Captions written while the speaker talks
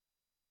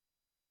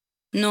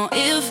No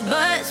ifs,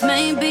 buts,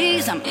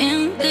 maybes, I'm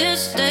in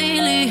this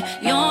daily.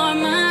 You're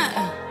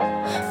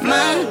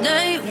my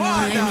day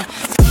one.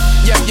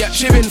 Yeah,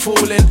 she been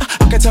fooling.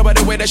 I can tell by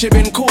the way that she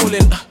been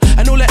calling.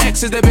 And all her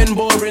exes, they been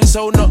boring.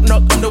 So knock,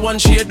 I'm the one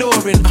she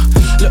adoring.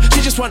 Look,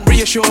 she just want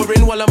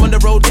reassuring. While I'm on the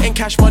road getting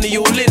cash money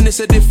all in. It's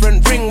a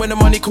different ring when the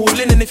money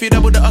cooling. And if you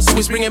double the hustle,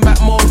 it's bringing back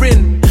more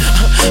in.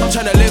 I'm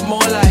trying to live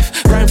more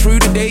life. Grind through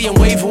the day and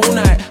wave all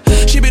night.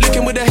 She be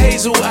looking with the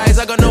hazel eyes.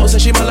 I got notes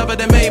and she my lover,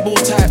 the Mabel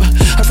type.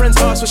 Her friends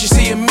ask what she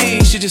see in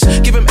me. She just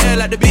give him air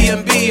like the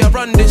B&B. I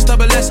run this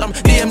double S, I'm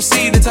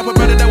DMC. The type of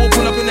brother that will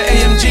pull up in the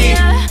AMG.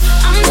 Yeah,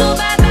 I'm too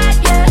bad,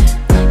 yeah.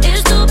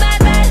 It's too bad.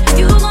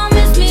 You gon'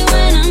 miss me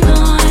when I'm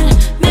gone.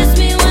 Miss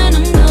me when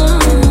I'm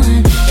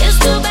gone. It's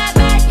too bad,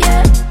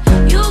 yeah.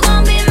 You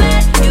gon' be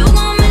mad. You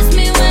gon' miss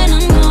me when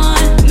I'm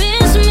gone.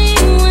 Miss me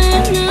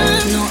when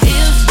I'm no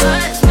ifs,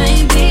 buts,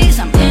 maybes.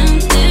 I'm in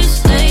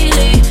this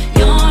daily.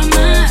 You're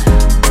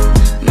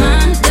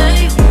my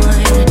day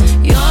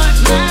one. You're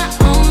my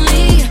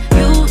only.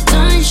 You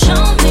done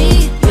show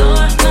me.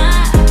 You're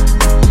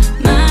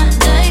my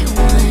day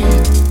one.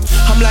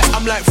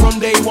 I'm like from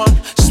day one.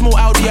 Small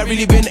Audi, I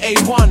really been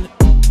A1.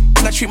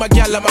 And I treat my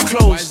gal like my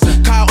clothes.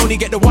 Car I only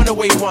get the one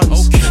away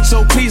ones.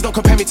 So please don't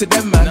compare me to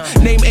them, man.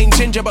 Name ain't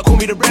Ginger, but call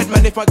me the bread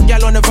man. If my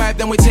gal on the vibe,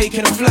 then we're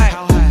taking a flight.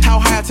 How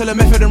high I tell her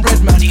method and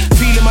red man.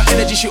 Feeling my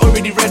energy, she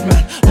already red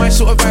man. My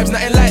sort of vibe's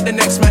nothing like the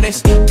next man.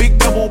 It's big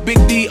double, big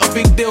D, a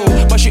big deal.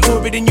 But she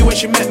already knew when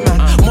she met man.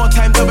 More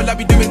time double, I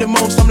be doing the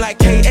most. I'm like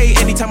KA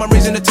anytime I'm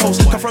raising the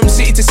toast. Come from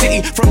city to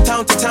city, from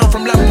town to town,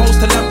 from lamppost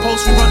to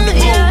lamppost, we run the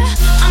road. Yeah,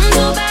 I'm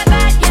too bad,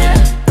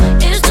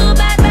 yeah. It's too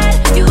bad.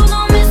 You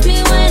gon' miss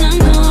me when I'm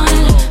gone.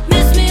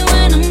 Miss me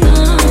when I'm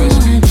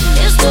gone.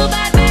 It's too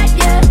bad,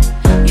 yeah.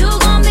 You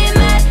gon' be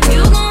mad.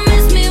 You gon'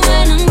 miss me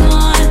when I'm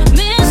gone.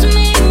 Miss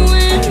me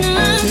when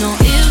I'm no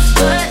ifs,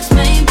 buts,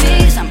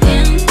 maybes. I'm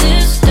in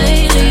this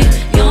daily.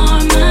 You're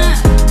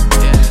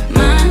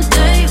my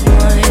day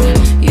one.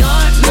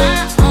 You're my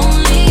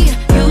only.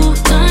 You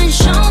done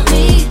show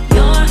me.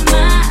 You're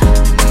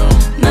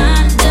my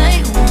day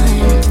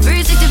one.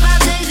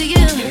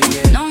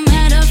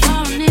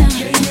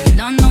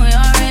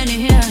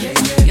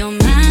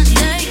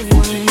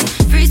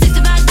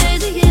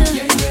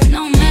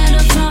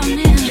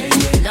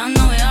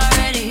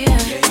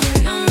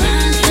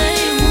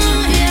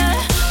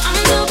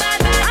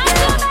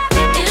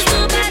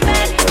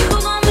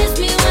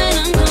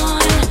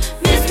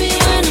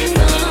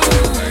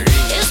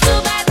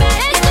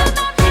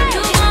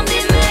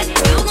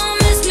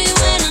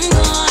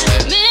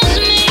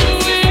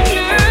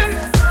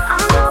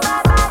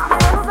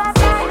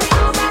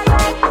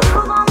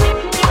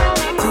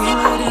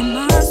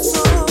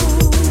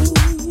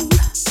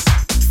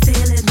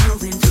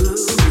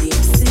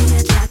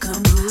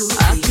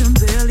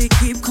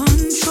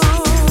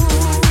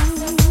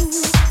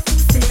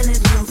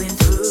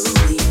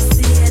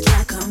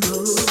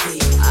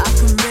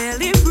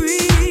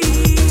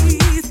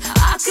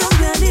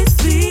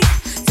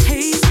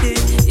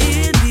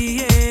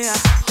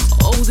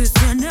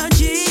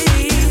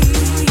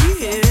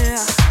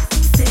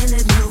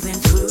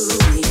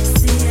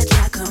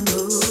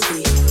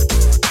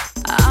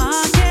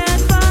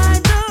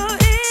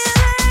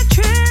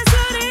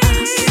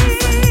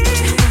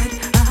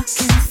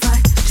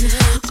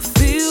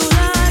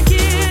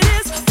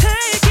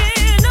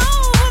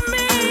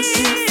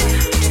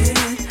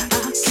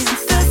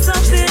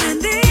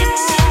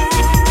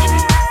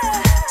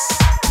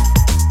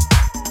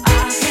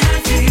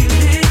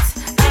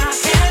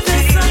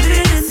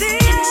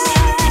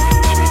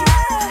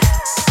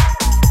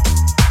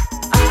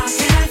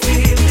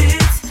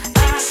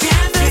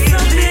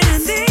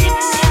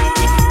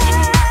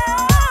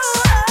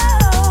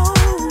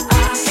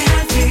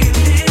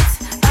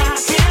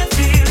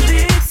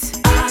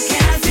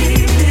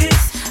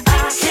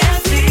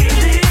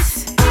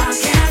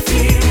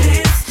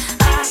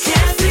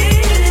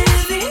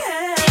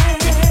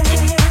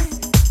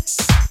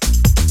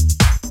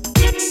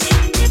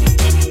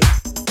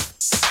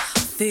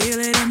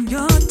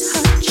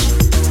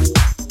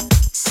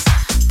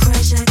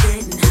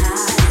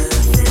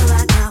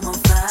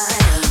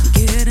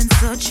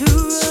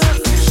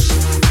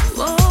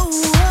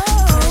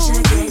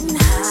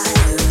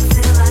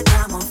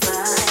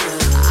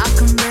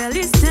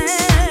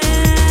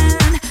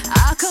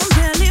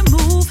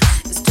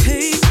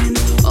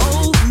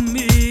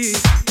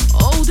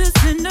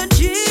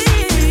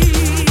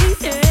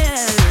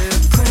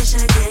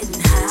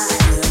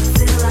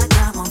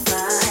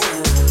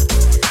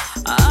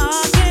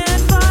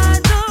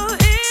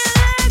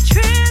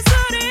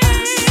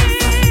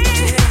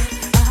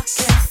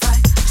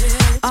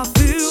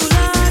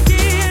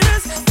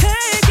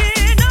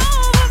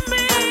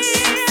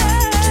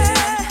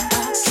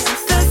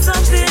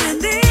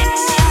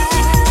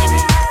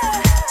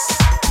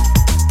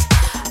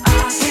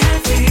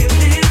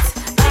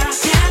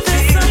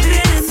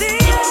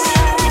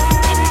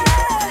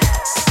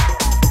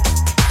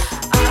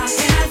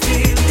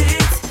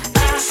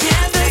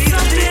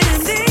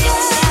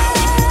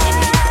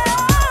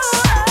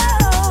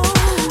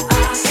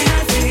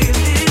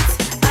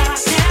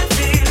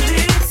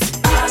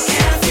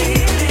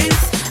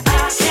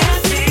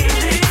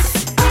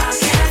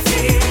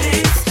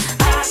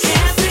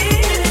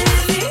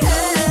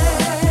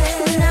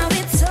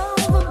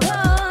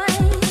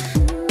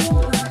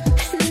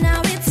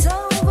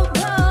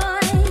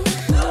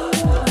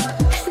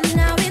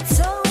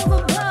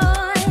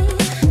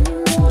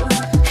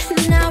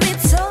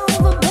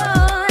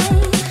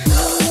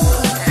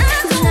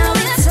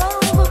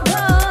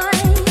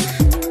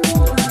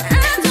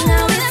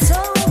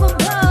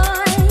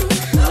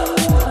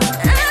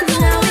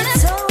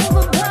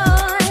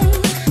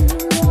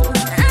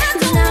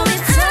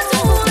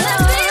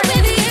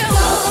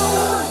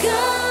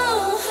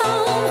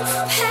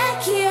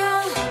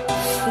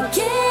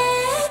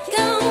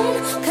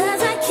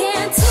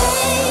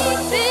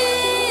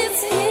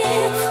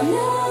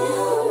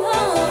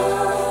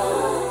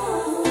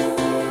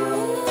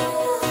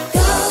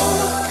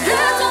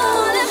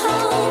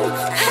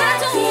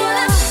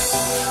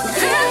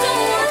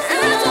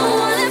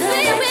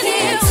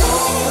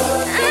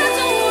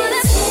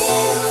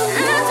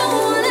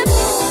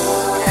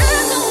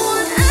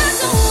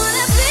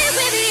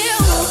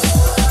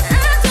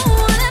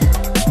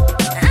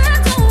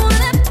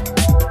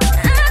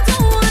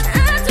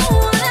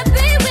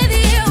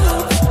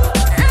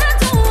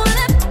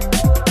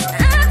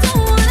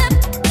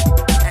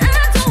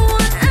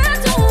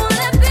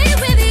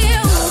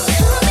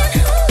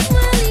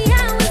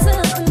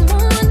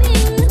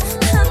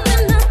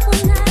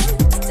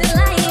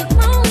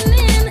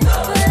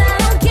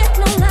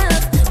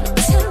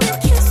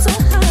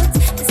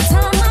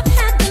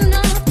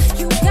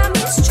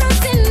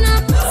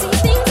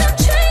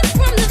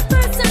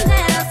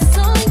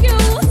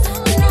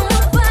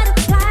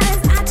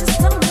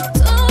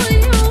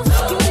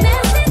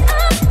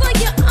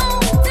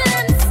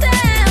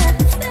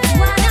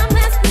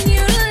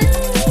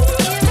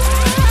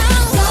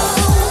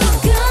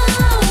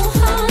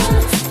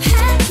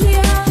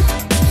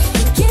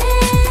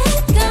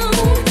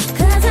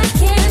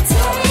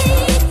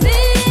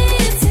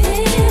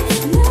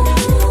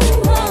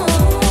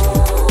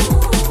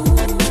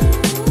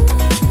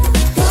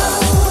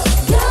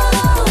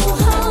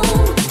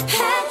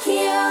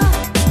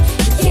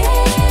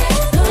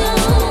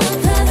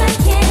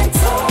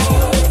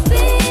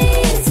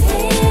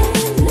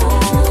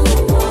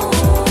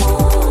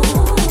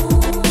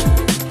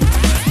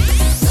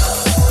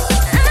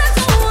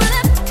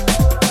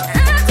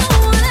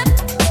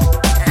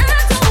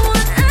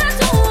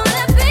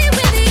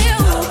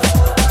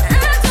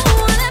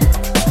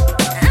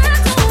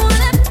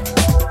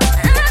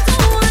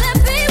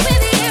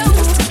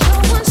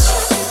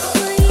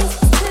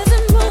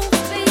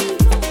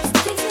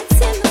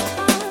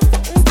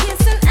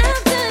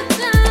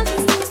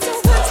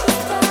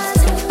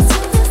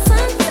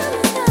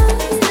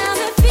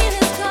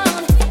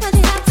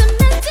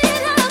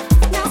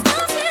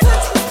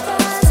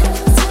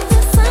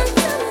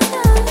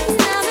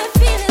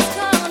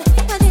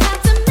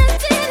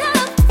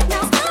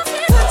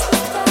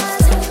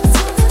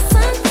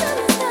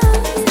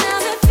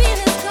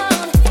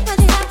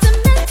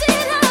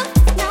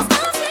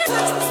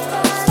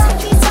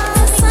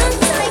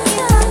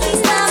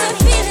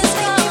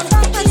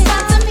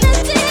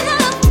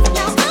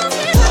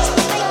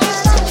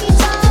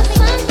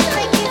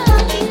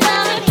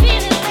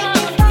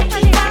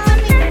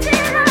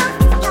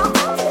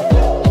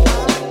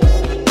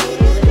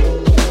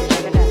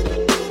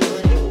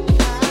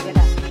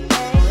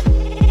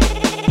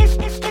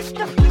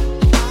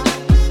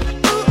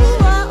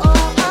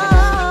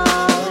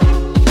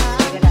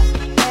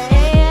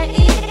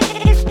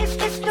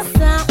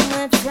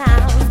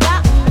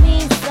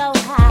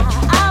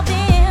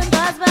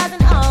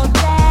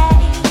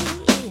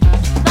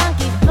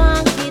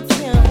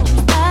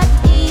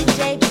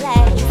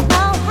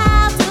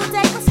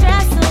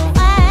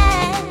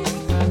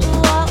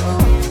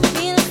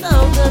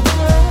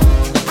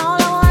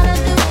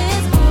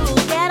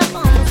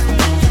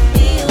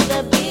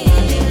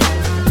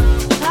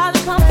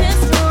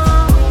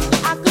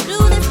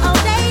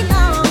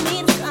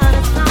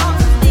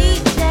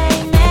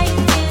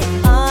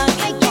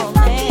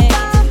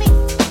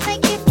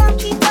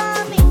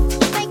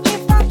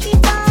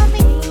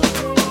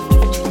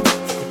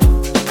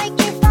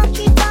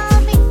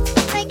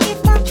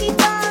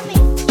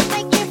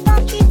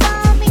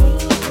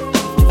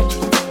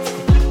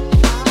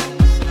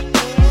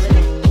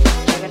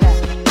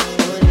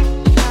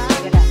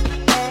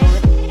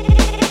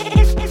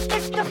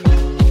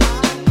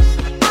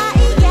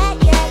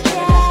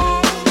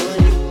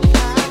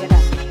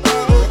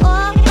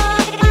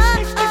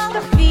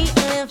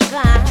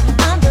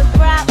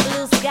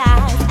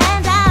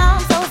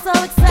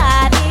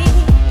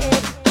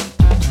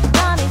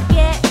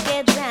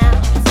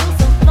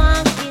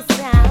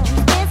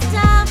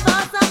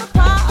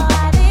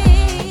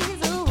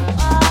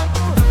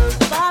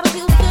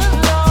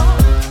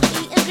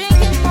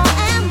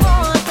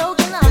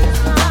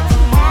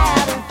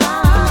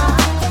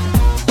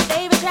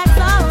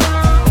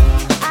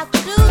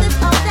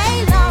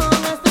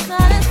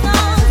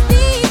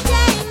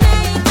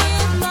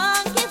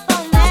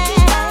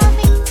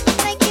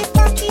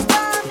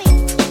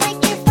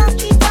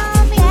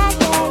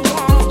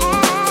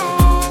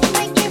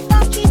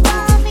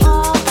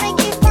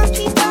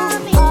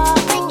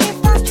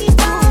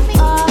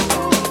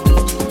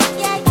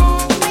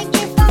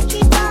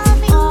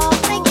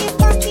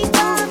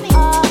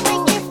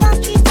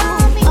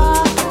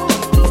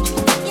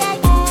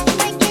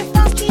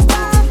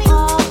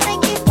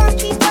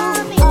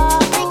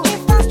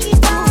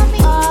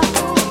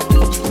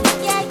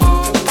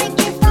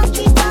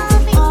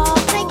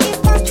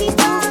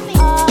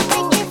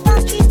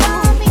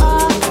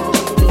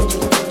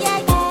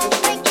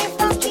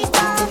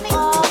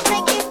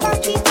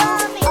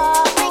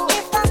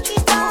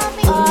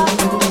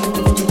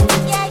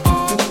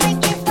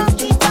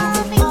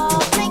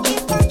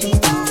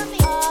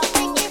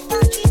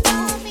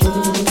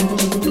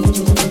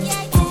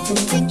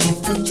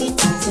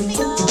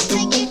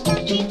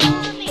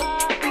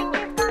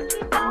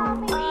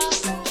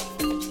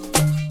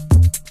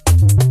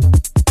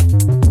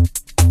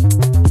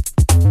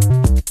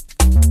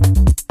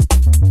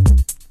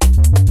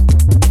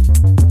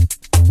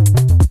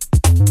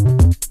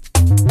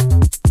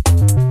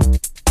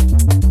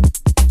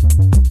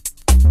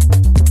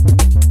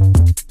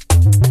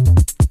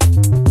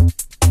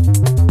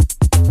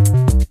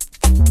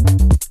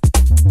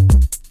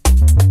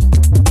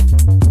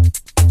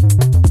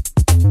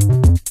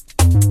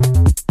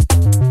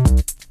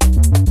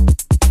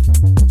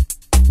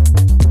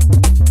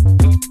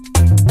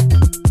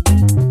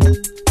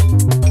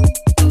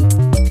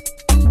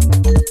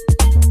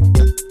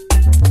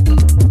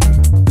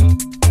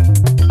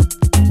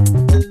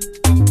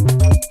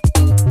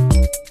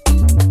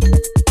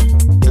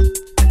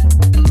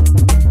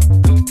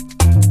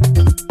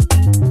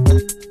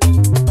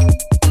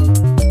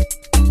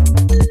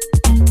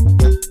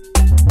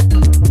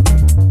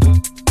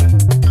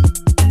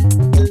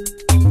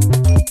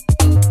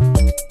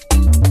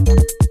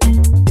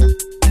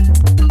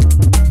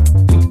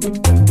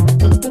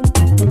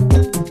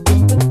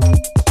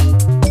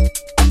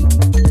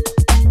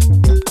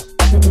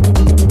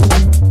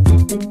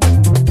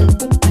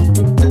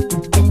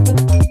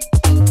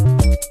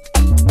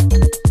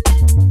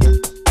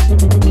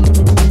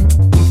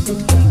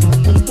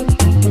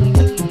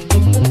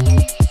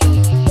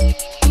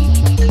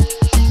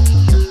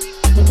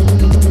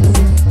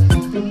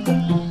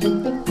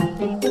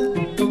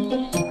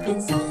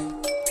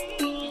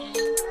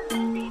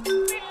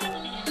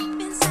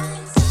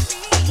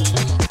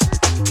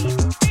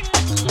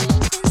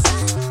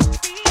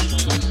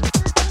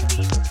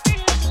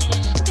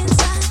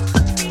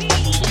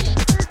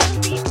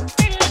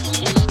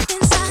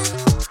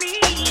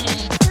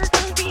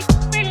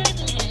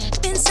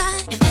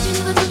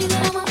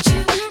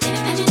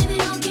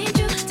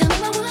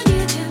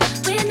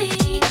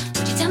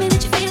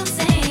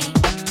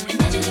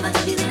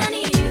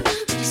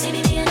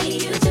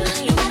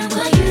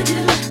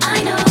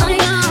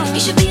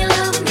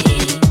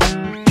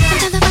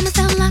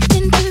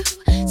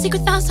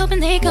 Secret thoughts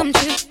hoping they come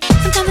true.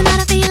 Sometimes at night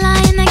I feel you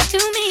lying next to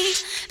me,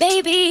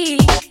 baby.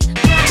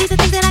 These are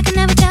things that I can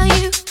never tell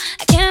you.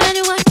 I can't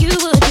imagine what you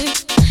would do.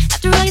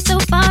 After all, you're so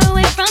far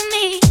away from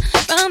me,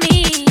 from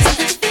me.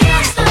 Sometimes it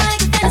feels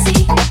like a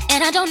fantasy,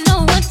 and I don't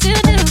know what to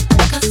do.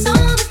 'Cause it's all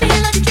the feel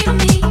like you treat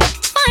me.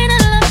 Find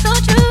out love so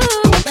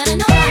true, but I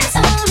know it's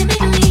only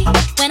make-believe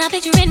when I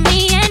picture in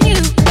me and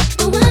you.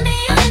 But one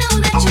day I know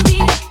that you'll be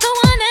the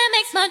one that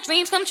makes my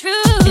dreams come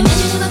true.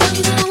 Imagine if I told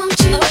you that I want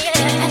you. Oh yeah.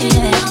 Imagine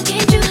if it all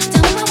came true.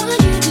 Tell me what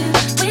would you do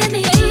with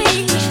me?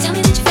 Would you tell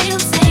me that you feel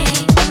the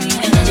same?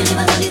 Imagine if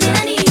I told you that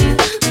I need you.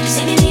 Would you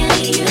say maybe I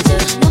need you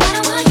too? No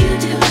matter what you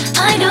do,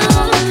 I know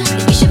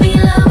that you should be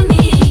in love with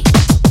me.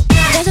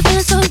 There's a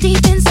feeling so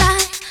deep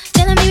inside,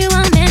 telling me we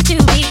weren't meant to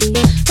be.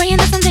 Praying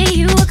that someday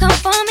you will come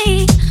for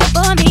me,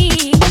 for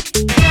me.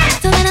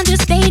 Till then I'm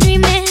just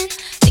daydreaming,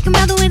 thinking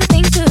about the way the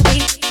things could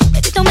be.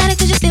 But it don't matter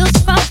 'cause you're still so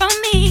far from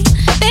me,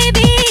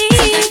 baby.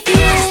 It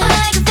feels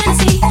like a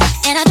fantasy,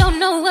 and I don't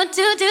know what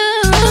to do.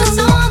 'Cause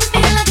all the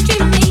feel like you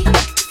treat me.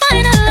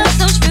 Find out love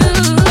so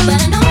true, but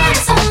I know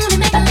it's only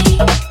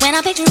make-believe when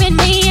I picture in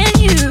me and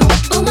you.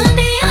 But one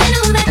day I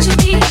know that you'll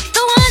be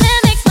the one that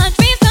makes my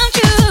dreams come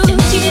true.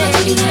 Imagine if I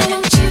told you that I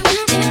want you.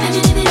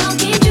 Imagine if it all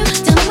came true.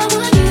 Tell me what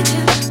would you do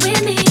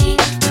with me?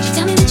 Would you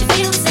tell me that you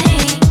feel the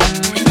same?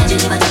 Imagine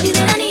if I told you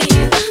that I need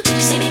you. Would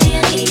you say maybe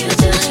I need you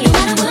too? No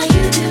matter what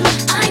you do,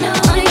 I know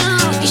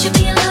you should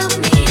be in love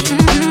with me.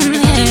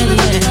 Imagine if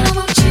I told you that I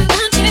want you.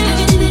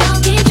 Imagine if it all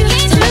came true.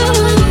 Tell me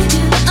what would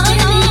you do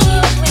with me?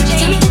 Would you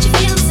tell me that you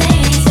feel the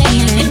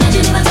same?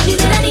 Imagine if I told you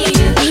that I need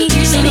you. Would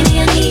you say maybe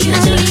I need you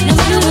too? No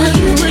matter what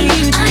you do,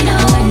 I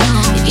know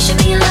that you should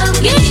be in love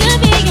with me. You should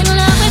be in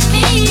love with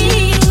me.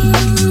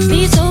 Be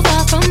so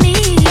far from me.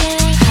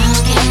 How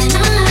can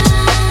I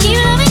keep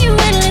loving you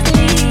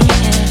endlessly?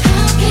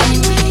 How can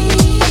we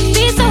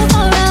be so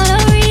far out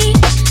of reach?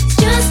 It's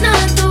just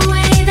not the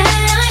way that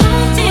I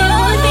hoped it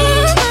would be.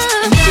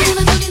 Imagine if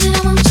I told you that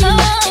I want you.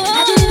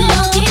 Imagine if it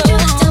all came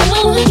true. Tell me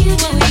what would you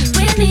do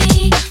with me?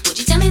 Would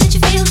you tell me that you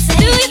feel the same?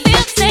 Do you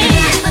feel the same?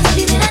 Imagine if I told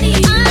you that I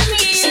need you.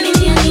 Say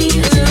maybe I need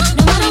you too.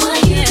 No matter what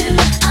you do,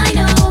 I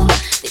know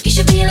that you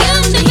should be in love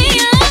with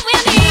me. Imagine if I told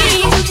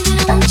you that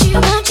I want you.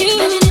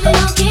 Imagine if it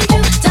all came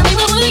true. Tell me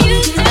what would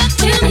you do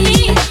with me?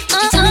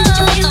 Would you tell me that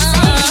you feel the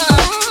same?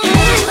 Imagine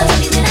if I told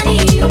you that I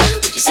need you.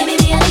 Would you say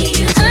maybe I need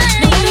you too? No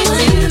matter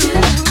what you do,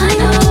 I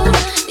know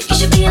that you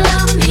should be in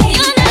love with me.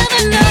 You'll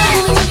never know.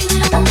 Imagine if I told you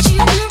that I want you.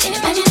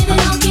 Imagine if it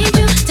all came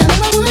true. Tell me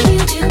what would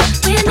you do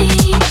with me?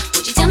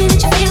 Would you tell me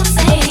that you feel the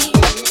same?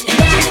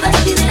 Imagine if I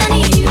told you that I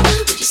need you.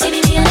 Would you say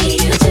maybe I need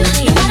you too?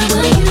 No matter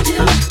what you do,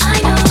 I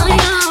know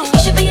that you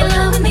should be in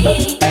love with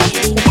me.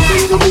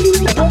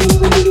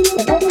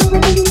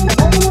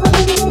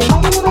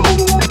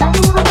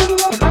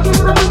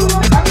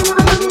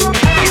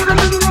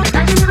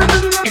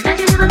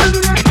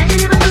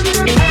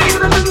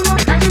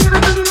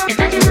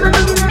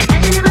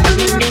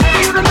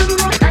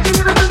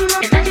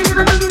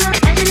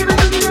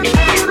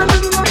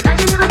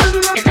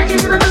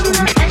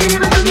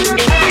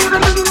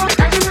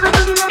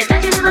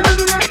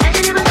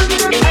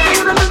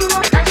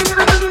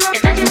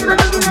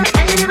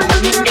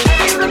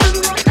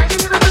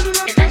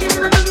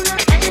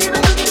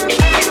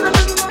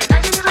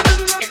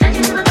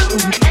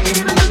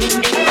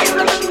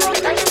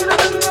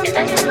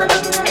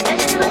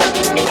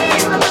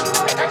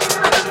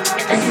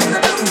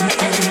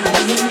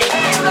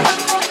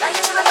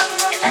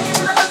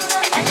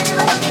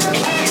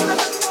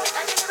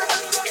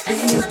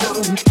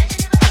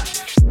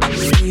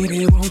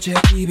 Baby, won't you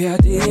keep your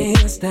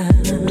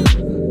distance?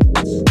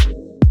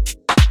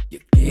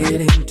 You're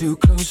getting too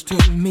close to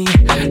me.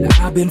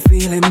 I've been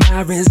feeling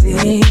my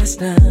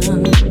resistance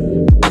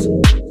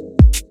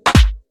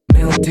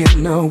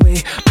melting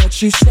away, but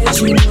she said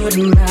she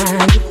wouldn't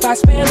mind if I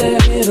spend a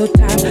little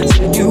time.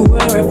 Said you were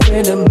a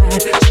friend of mine.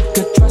 She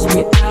could trust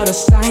me out of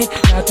sight.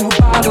 Got 2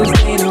 bottles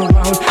later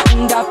on,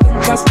 and I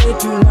think I stayed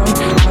too long.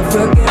 I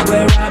forget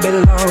where I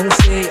belong.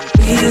 Say,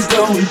 please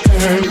don't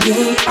turn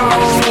me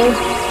on.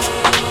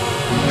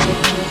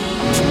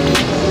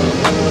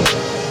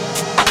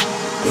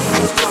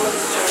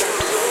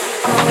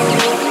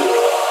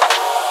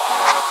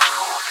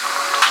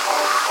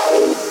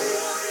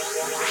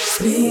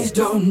 Please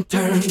don't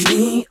turn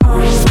me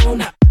on.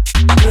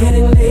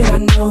 Getting late, I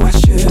know I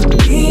should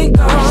be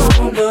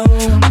gone. No,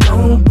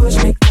 don't push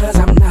me 'cause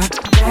I'm not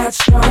that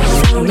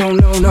strong. No,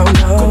 no, no,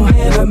 no. Could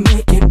never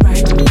make it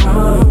right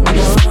from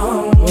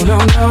no, no,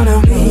 no,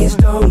 no. Please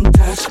don't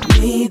touch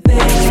me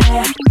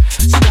there.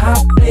 Stop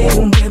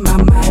playing with my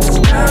mind, it's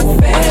not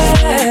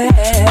fair.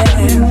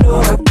 You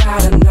know I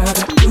got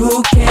another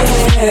who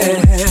cares,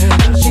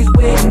 and she's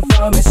waiting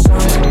for me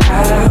somewhere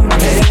out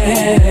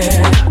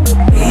there.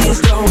 Please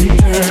don't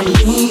turn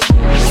me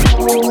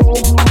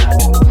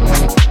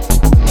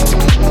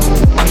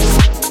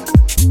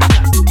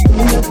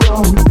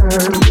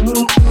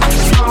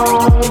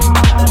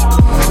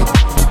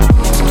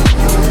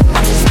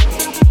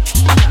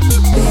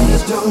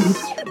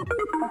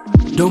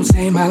Don't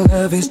say my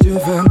love is too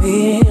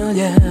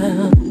familiar.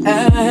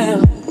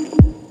 girl.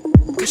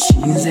 'Cause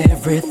she's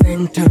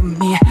everything to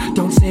me.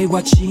 Don't say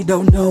what she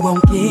don't know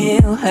won't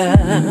kill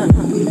her.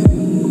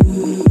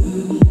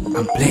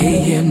 I'm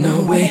playing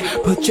away.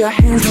 Put your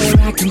hands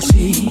where I can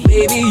see.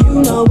 Baby,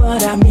 you know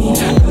what I mean.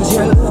 'Cause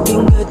you're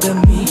looking good to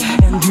me.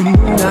 And you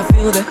know I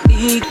feel the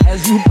heat as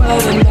you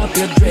button up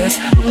your dress.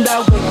 And I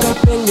wake up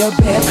in your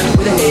bed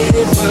with a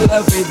head full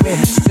of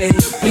regret. Say,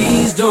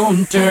 please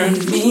don't turn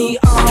me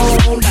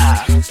on.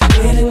 It's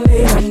getting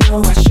late, I know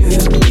I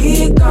should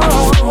be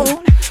gone.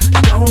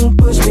 Don't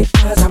push me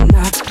 'cause I'm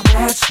not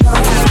that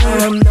strong.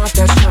 I'm not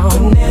that strong.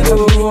 Never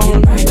make it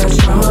right that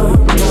strong.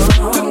 No.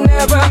 Could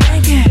never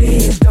make it.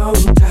 Please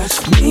don't touch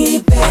me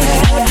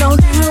there.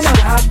 Don't you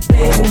stop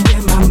playing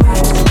with my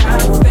mind. It's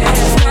not fair.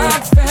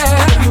 Not fair.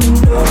 You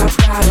know I've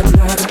got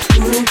another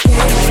who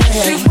cares.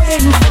 She's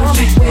waiting for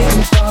me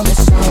so I'm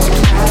there.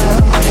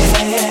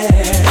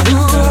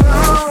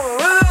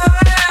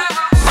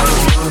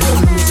 Gonna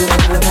lose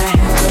another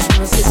hand 'cause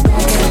once it's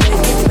gone, can't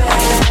make it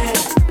back.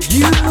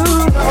 You know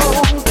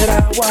that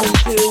I want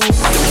to.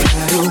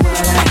 No matter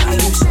what I hear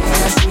you say,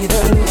 I see the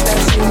look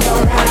that's in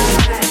your eyes.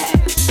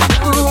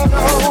 You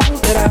know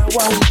that I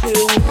want to.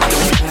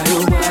 No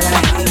matter what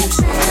I hear you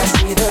say, I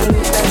see the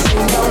look that's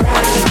in your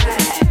eyes.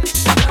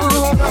 You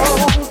know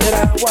that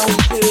I want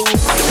to. No matter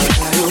what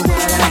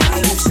I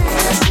hear you say,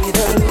 I see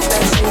the look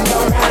that's in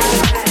your eyes.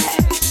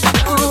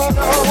 You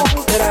know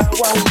that I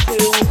want to.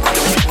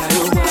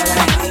 No matter what I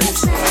hear you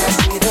say, I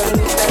see the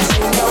look that's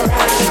in your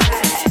eyes.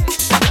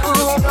 You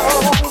know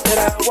that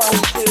I want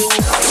to. No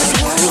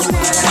matter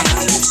what I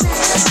hear you say,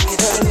 I see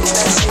the look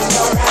that's in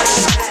your eyes.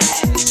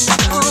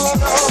 You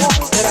know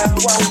that I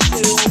want to.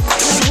 No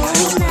matter what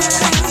I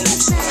hear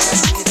you say, I see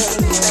the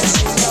look that's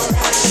in your eyes.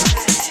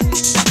 You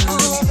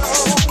know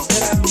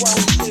that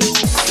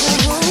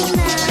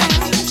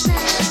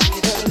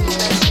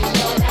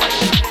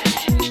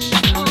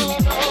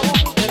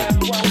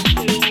I want to.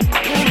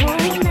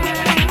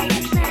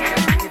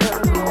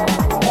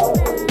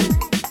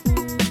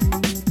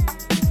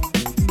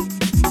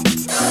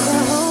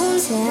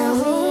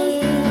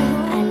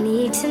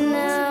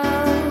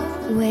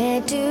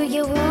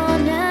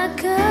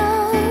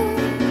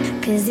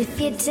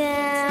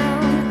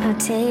 Down, I'll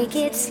take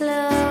it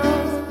slow,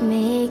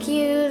 make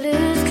you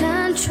lose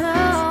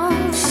control.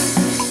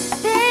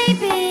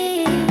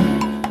 Baby,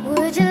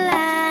 would you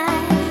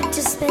like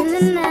to spend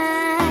the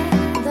night,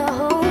 the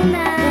whole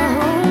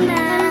night,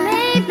 And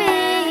maybe,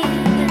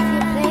 if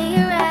you play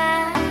it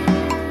right,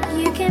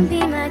 you can be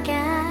my guy.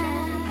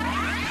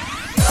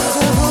 The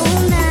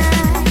whole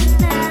night,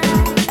 the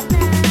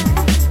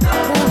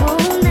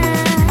whole night, the whole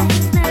night.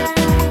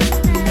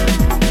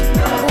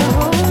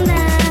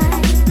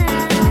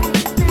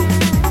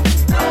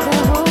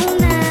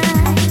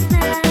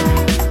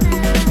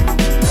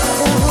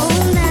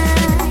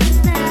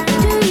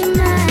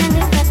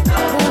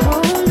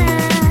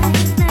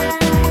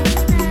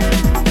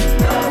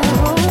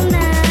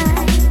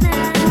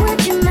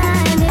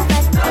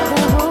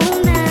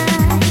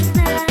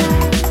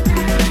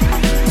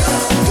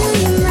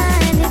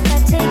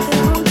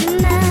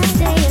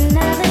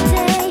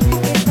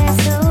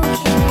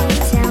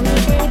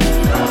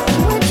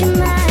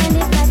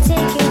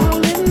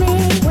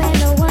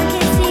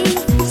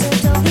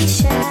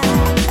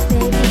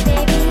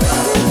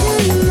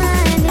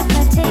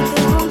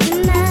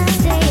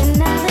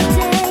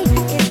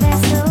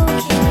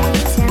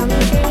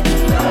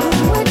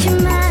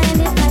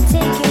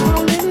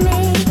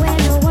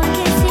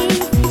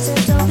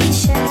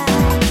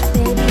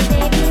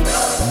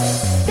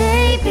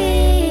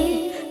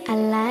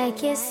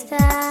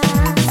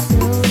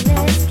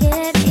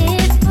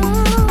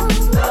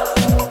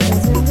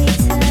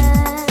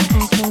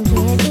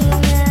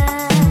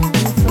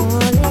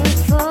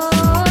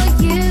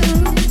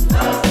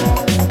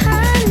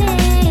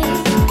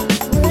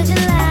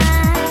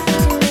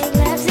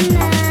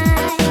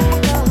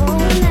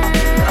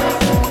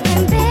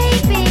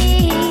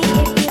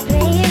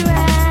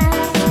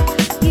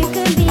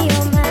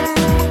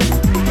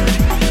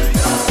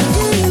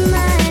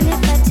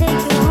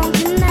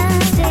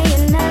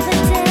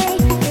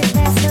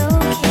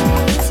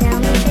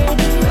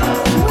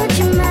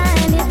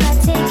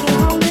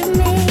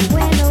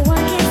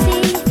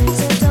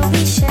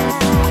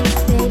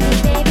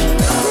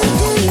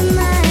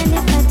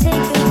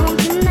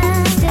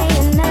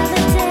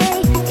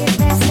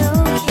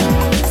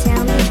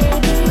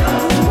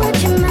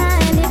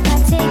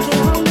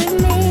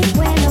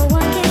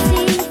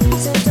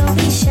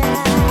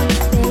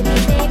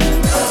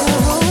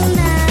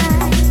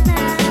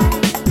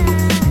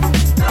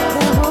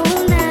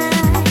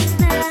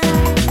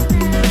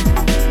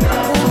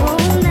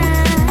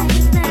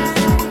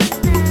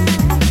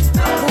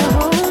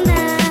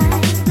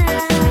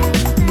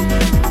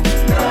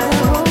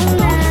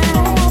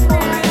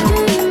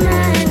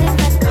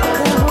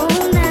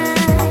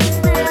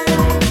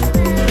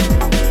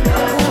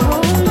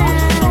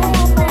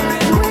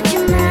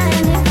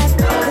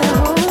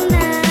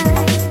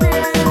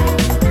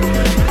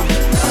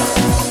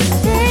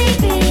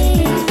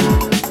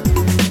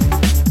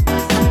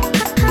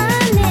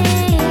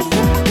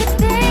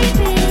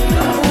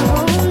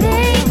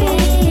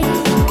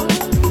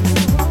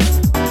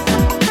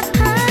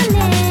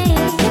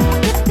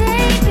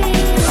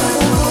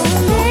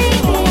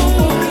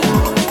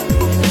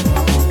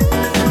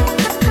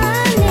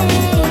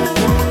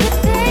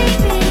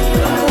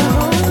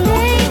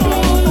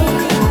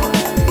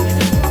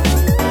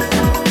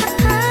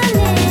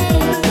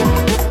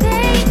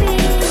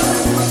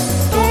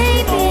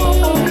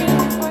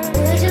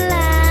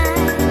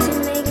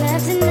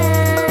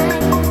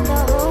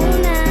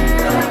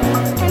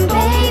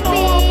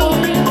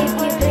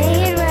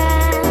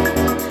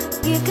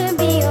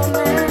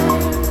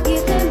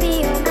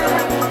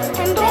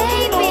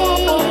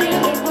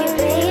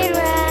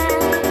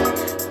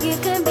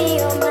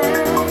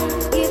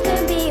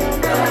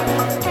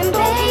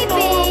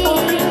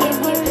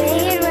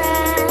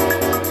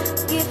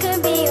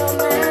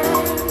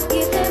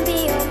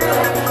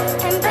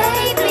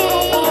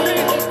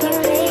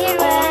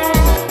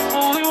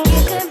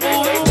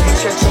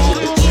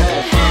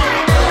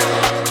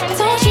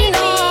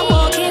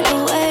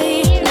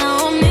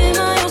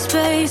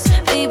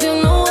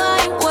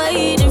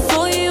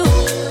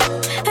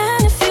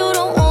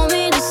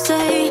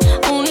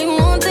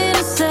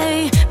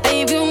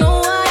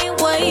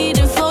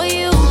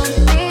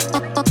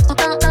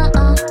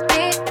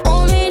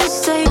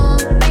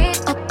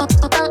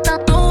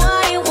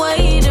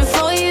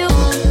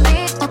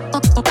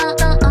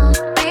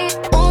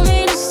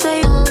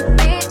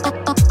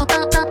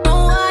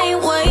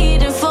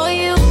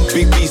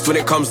 beast when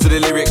it comes to the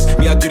lyrics.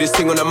 Me, I do this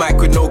thing on the mic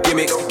with no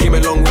gimmicks. Came a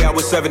long way, I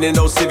was serving in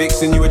those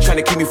Civics, and you were trying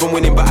to keep me from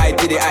winning, but I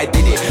did it.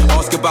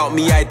 Ask about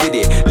me, I did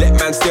it. Let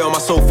man stay on my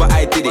sofa,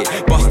 I did it.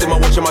 Busting my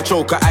watch and my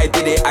choker, I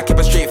did it. I kept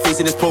a straight face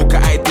in this poker,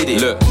 I did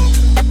it. Look,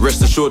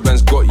 rest assured,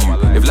 man's got you.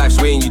 If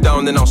life's weighing you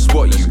down, then I'll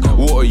spot you.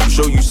 Water you,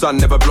 show you sun,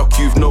 never block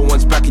you. If no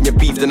one's backing your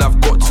beef, then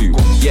I've got to.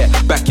 Yeah,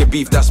 back your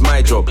beef, that's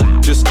my job.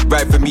 Just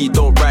ride for me,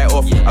 don't write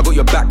off. I got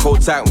your back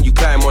hold tight when you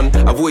climb on.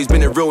 I've always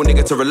been a real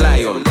nigga to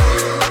rely on.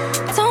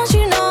 Don't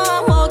you know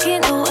I'm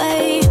walking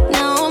away?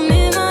 Now I'm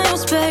in my own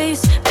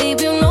space.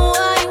 Baby, you know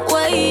I ain't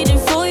waiting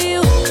for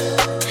you.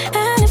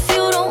 And if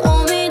you don't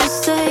want me to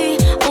stay,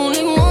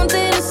 only one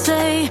thing to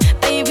say.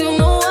 Baby, you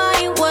know I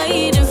ain't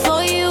waiting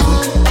for you.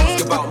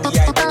 Ask about me,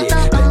 I did it.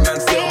 Let man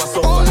stay on my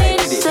sofa, I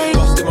did it.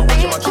 Lost in my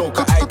watch and my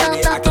choker, I did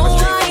it. I kept a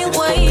straight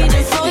face in this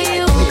poker, I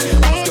did it.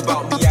 Ask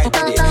about me, I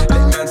did it.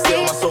 Let man stay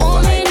on my sofa,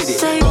 I did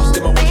it. Lost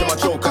in my watch and my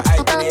choker, I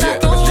did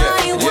it.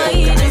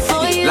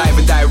 Live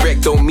and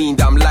direct don't mean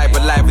that I'm live,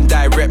 but live and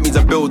direct means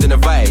I'm building a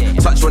vibe.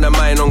 Touch on the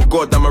mind, on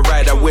God, I'm a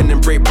ride. I win and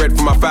break bread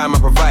for my fam, I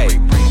provide.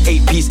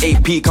 8-piece,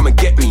 AP, come and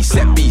get me.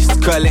 Set beast,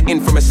 curl it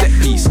in from a set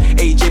piece.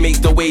 AJ makes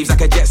the waves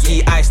like a jet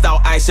ski. Iced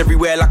out ice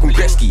everywhere like I'm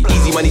Gretzky.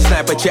 Easy money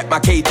sniper, check my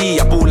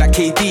KD. I ball like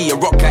KD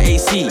and rock like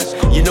AC.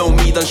 You know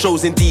me, done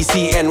shows in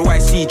DC,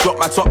 NYC. Drop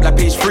my top like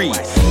page 3.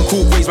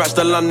 Cool waves match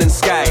the London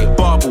sky.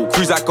 Barbell,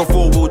 cruise like a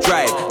 4-wheel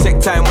drive. Take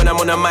time when I'm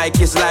on a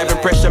mic, it's live.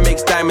 And pressure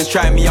makes diamonds,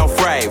 try me, I'll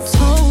thrive.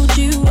 Told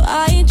you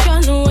I ain't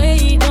tryna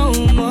wait no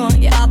more.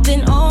 Yeah, I've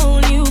been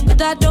on you, but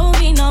that don't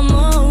mean I'm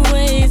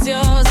always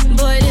yours.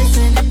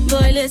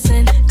 Boy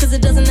listen, cause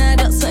it doesn't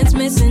add up, something's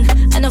missing.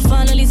 And I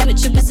finally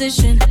switch your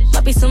position.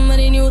 Might be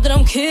somebody new that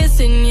I'm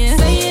kissing, yeah.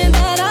 Saying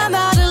that I'm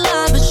out of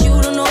line, but you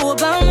don't know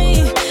about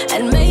me.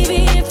 And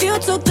maybe if you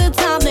took the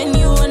time, then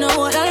you would know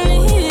what I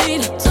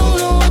need. Don't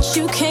know what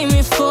you came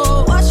here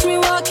for. Watch me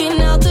walking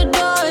out the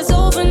door, it's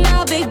over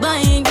now, big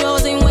buying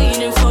girls ain't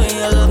waiting for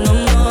your love no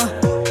more.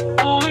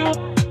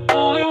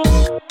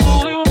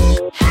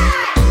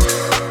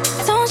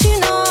 Don't you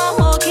know I'm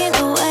walking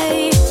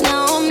away?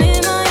 Now I'm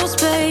in my own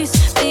space.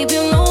 Baby,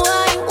 you know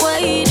I ain't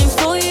waiting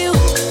for you.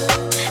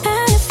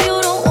 And if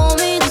you don't want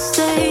me to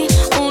stay,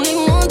 only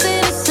one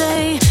thing to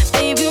say.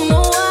 Baby, you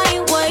know I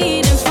ain't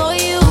waiting for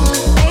you.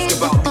 Ask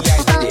about me, I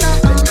did it.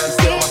 Let man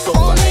stay on my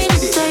sofa, I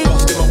did it.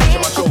 Lost in my watch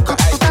and my choker, I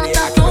did it. I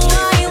kept a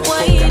straight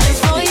face in this poker, I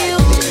did it.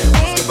 Ask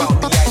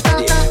about me,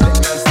 I did it.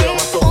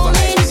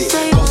 Let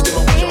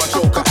man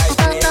stay on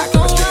my sofa, I did it.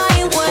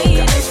 Lost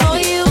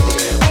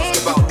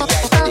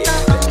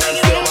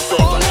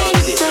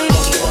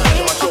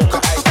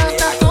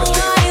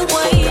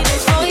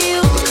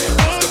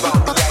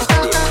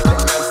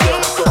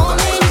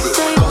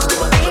in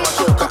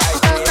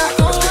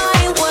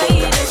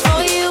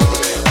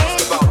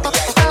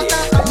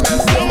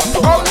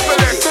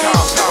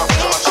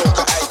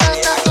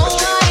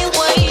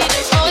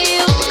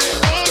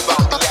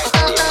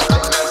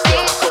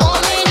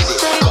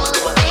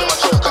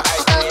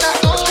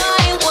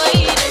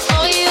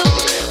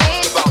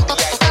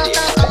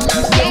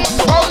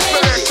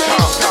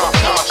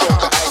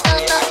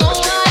watch and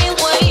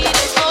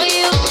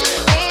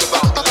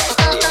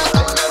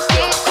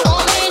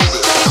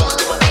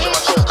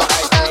my choker, I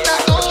did it. I kept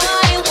a straight face in this poker, I did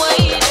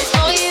it.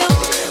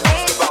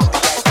 Ask about me,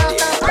 I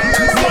did it. Let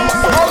man stay on my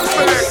sofa, I did it. Lost in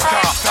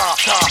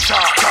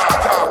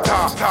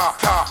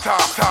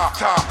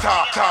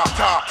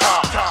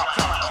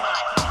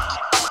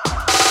my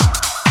watch and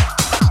my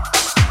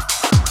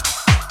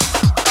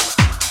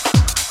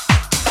choker, I did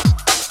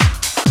it. I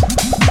kept a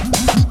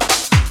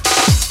straight face in this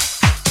poker,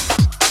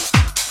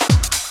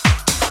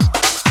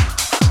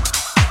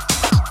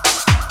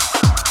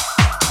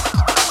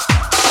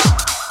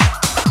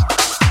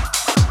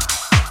 I did it.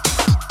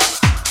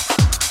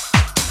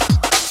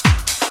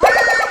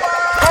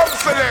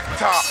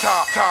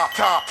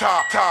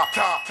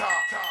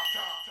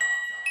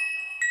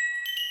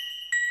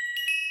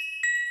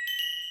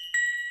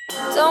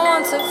 Don't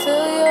want to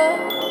feel you,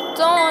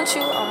 don't want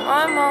you on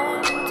my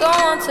mind. Don't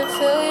want to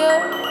feel you,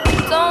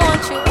 don't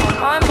want you on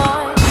my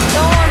mind.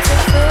 Don't want to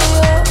feel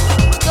you,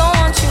 don't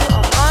want you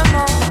on my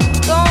mind.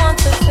 Don't want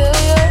to feel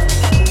you,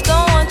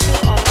 don't want you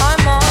on my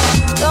mind.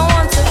 Don't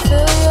want to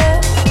feel you,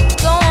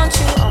 don't want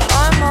you on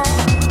my mind.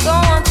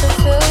 Don't want to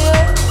feel you,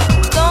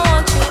 don't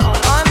want you on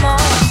my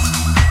mind.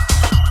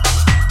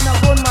 Now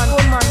good man.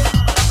 Good man.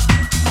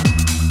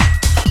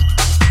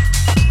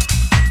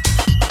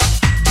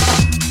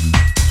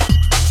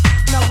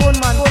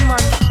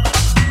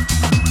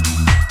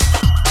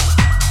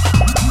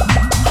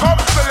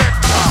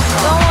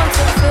 Don't want to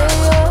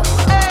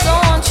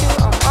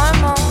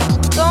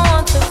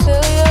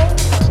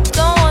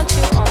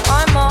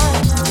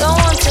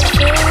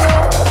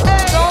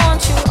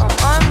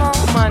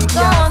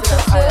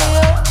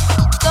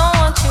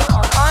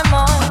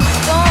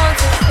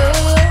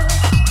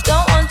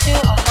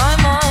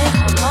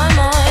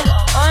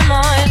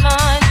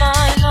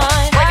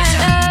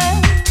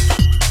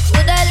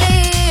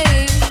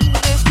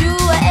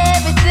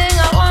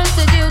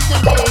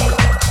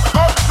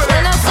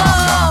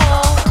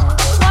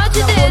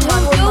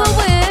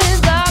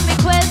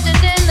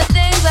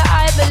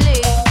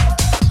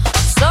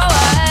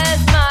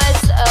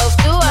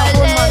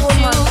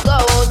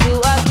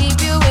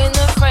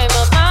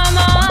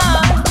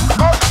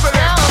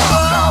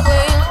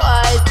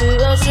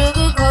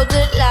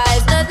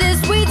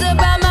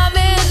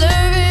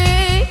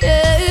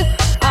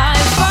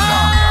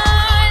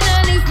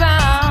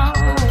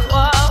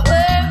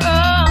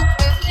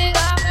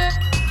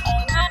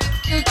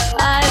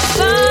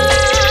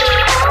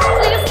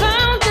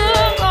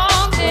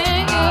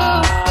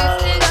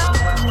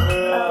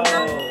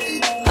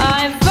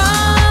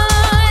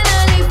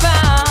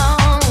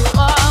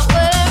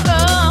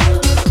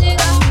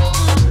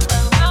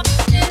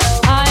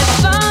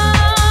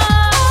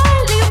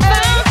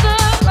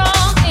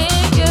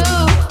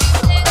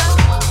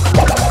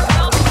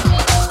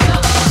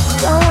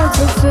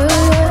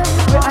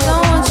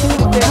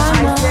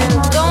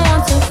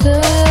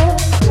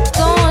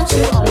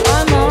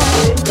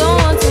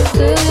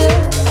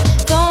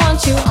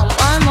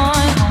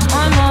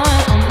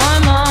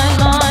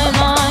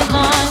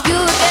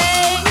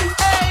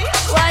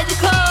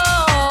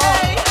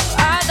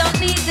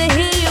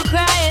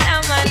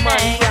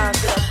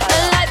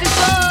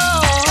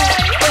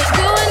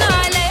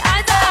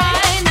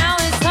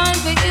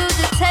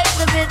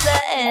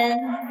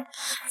again.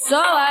 So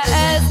I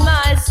ask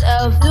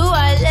myself, do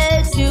I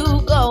let you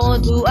go? Or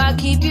do I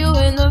keep you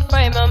in the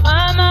frame of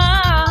my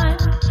mind?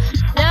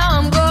 Now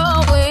I'm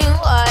growing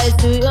wise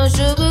to your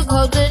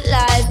sugar-coated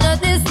lies.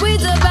 Nothing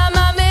sweet about